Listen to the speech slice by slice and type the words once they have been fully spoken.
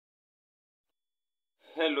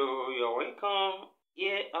Hello, you're welcome.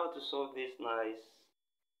 Here, how to solve this nice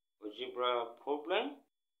algebra problem.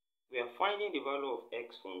 We are finding the value of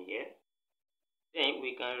x from here. Then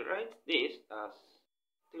we can write this as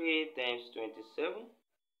 3 times 27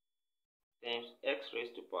 times x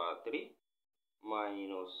raised to power 3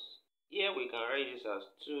 minus, here we can write this as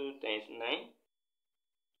 2 times 9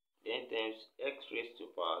 then times x raised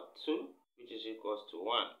to power 2, which is equals to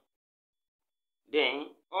 1.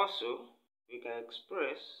 Then also we can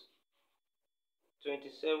express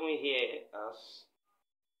 27 here as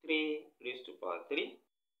 3 raised to power 3.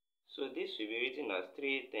 So this will be written as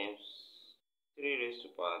 3 times 3 raised to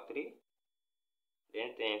power 3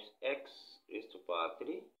 then times x raised to power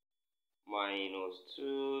 3 minus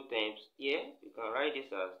 2 times, here you can write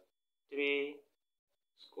this as 3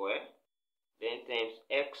 square then times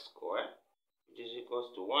x square, which is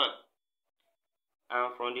equals to 1.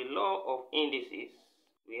 And from the law of indices,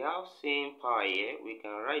 we have same power here. We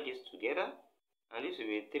can write this together, and this will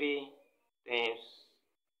be 3 times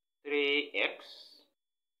 3x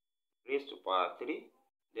raised to power 3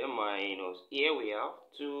 then minus, here we have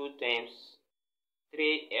 2 times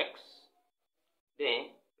 3x then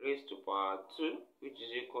raised to power 2, which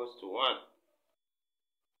is equals to 1.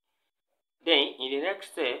 Then in the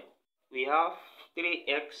next step, we have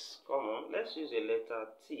 3x common. Let's use a letter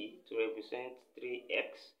T to represent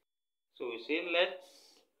 3x. So we say let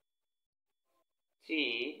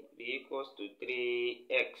T be equals to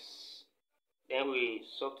 3x. Then we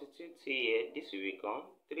substitute T here. This will become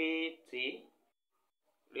 3t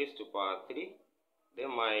raised to power 3 then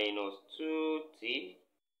minus 2t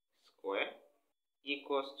square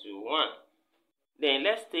equals to 1. Then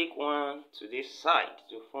let's take 1 to this side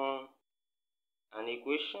to form an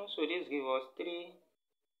equation. So this gives us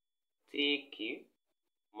 3t cubed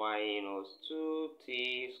minus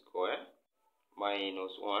 2t square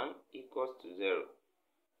minus 1 equals to 0.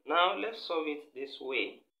 Now let's solve it this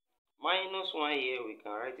way. Minus 1 here, we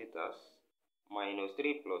can write it as minus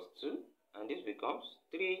 3 plus 2, and this becomes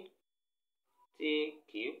 3t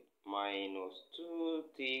cubed minus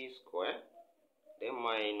 2t square then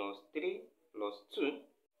minus 3 plus 2,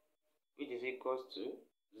 which is equals to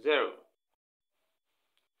 0.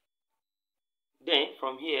 Then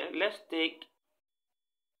from here, let's take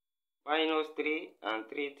minus 3 and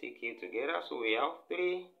 3t cubed together. So we have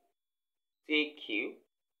 3t cubed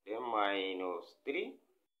then minus 3.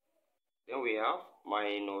 Then we have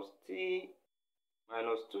minus 2t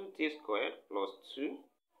squared plus 2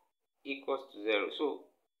 equals to 0. So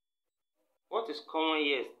what is common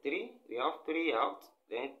here is 3. We have 3 out.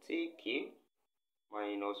 Then t cubed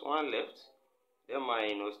minus 1 left. Then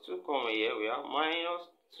minus 2 common here. We have minus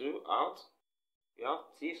 2 out. We have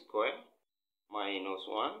t squared minus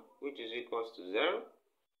 1, which is equals to 0.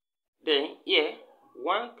 Then here,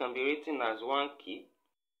 1 can be written as 1 cube,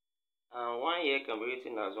 and 1 here can be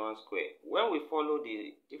written as 1 square. When we follow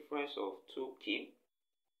the difference of 2 cube,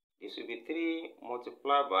 this will be 3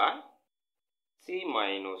 multiplied by t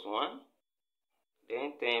minus 1,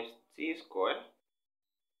 then times t square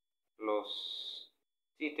plus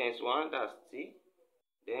t times 1, that's t,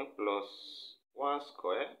 then plus 1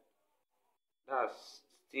 square, that's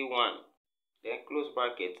t1. Then close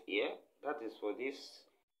bracket here, that is for this,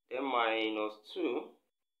 then minus 2.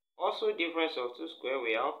 Also difference of 2 square,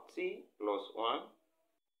 we have t plus 1,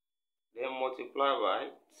 then multiply by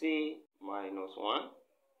t minus 1,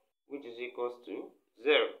 which is equals to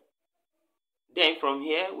 0. Then from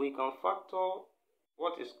here, we can factor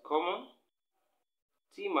what is common.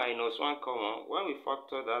 T minus 1 common, when we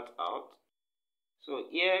factor that out, so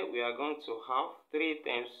here we are going to have 3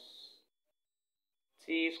 times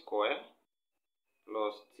t square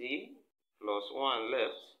plus t plus 1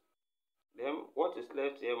 left. Then what is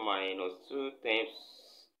left here? Minus 2 times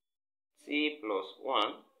t plus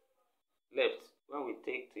 1 left. When we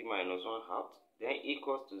take t minus 1 out, then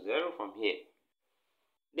equals to 0 from here.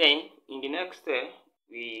 Then in the next step,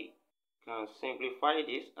 we can simplify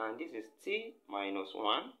this, and this is t minus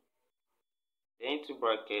 1. Then into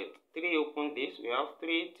bracket 3, open this, we have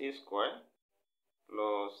 3t square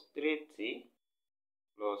plus 3t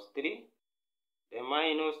plus 3. Then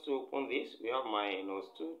minus 2, open this, we have minus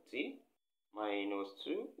 2t minus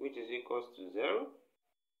 2, which is equals to 0.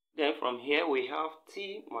 Then from here we have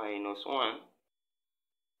t minus 1.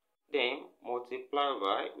 Then multiply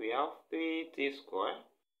by, we have 3t square.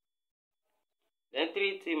 Then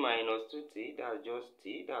 3t minus 2t, that's just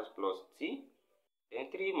t, that's plus t.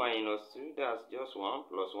 Then 3 minus 2, that's just 1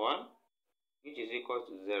 plus 1, which is equal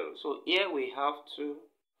to 0. So here we have two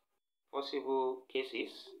possible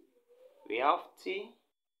cases. We have t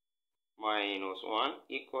minus 1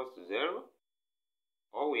 equals to 0.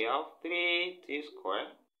 or we have 3t squared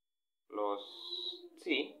plus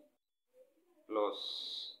t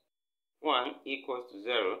plus 1 equals to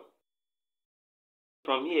 0.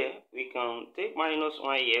 From here, we can take minus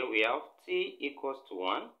 1 here. We have t equals to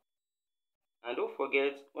 1. And don't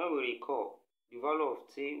forget, when we recall the value of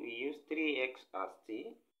t, we use 3x as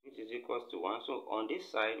t, which is equals to 1. So on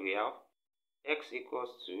this side, we have x equals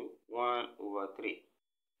to 1 over 3.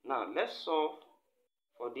 Now, let's solve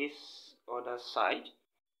for this other side.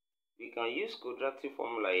 We can use quadratic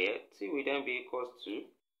formula here. T will then be equals to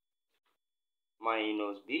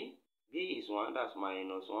minus b. b is 1, that's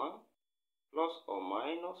minus 1, plus or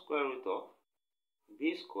minus square root of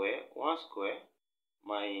b square, 1 square,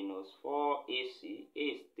 minus 4ac. A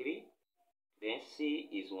is 3, then c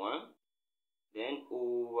is 1, then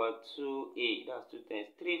over 2a, that's 2 times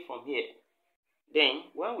 3 from here. Then,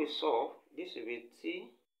 when we solve, this will be t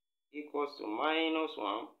equals to minus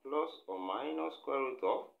 1 plus or minus square root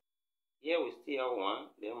of, here we still have 1,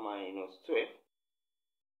 then minus 12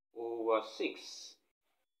 over 6.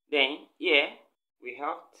 Then, here we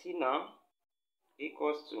have t now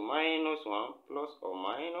equals to minus 1 plus or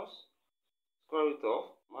minus square root of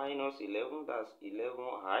minus 11, that's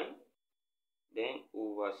 11i, then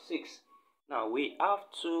over 6. Now, we have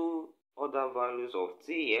two other values of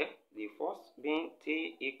t here. The first being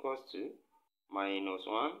t equals to minus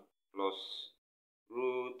 1 plus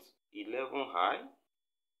root 11i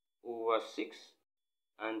over 6,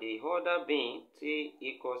 and the other being t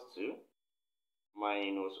equals to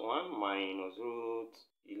minus 1 minus root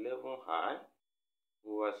 11i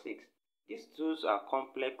over 6. These two are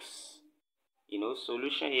complex,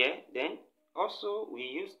 solution here. Then also we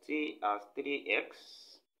use t as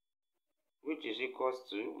 3x, which is equals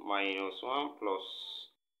to minus 1 plus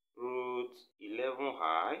root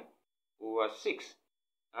 11i over 6.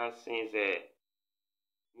 And since we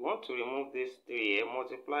want to remove this 3 here,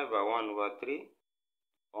 multiply by 1 over 3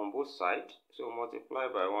 on both sides. So multiply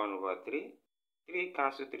by 1 over 3. 3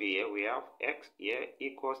 cancel 3 here. We have x here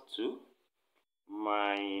equals to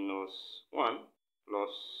minus 1 plus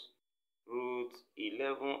root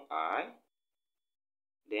 11i,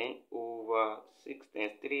 then over 6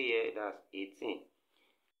 times 3 here, that's 18.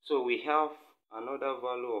 So we have another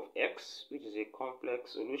value of x, which is a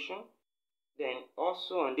complex solution. Then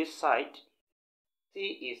also on this side, t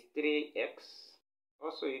is 3x,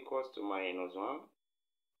 also equals to minus 1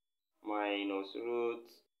 minus root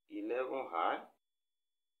 11i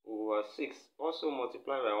over 6. Also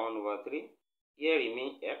multiply by 1 over 3. Here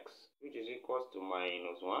remain x, which is equals to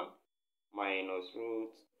minus 1 minus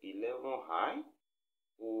root 11i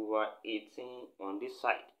over 18 on this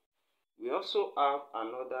side. We also have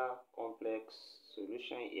another complex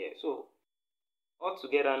solution here. So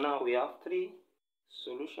altogether now we have 3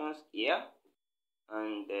 solutions here,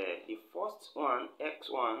 and the first one,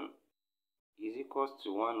 x1, is equals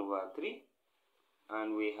to 1 over 3,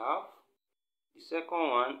 and we have the second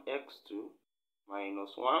one, x2,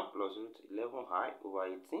 minus 1 plus root 11i over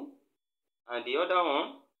 18, and the other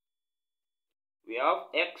one, we have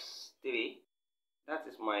x3, that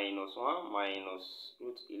is minus 1 minus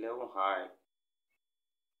root 11i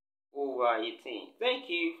over 18. Thank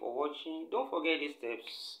you for watching. Don't forget these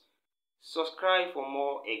steps. Subscribe for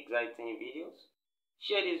more exciting videos.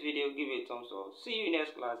 Share this video, give it a thumbs up. See you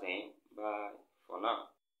next class and bye for now.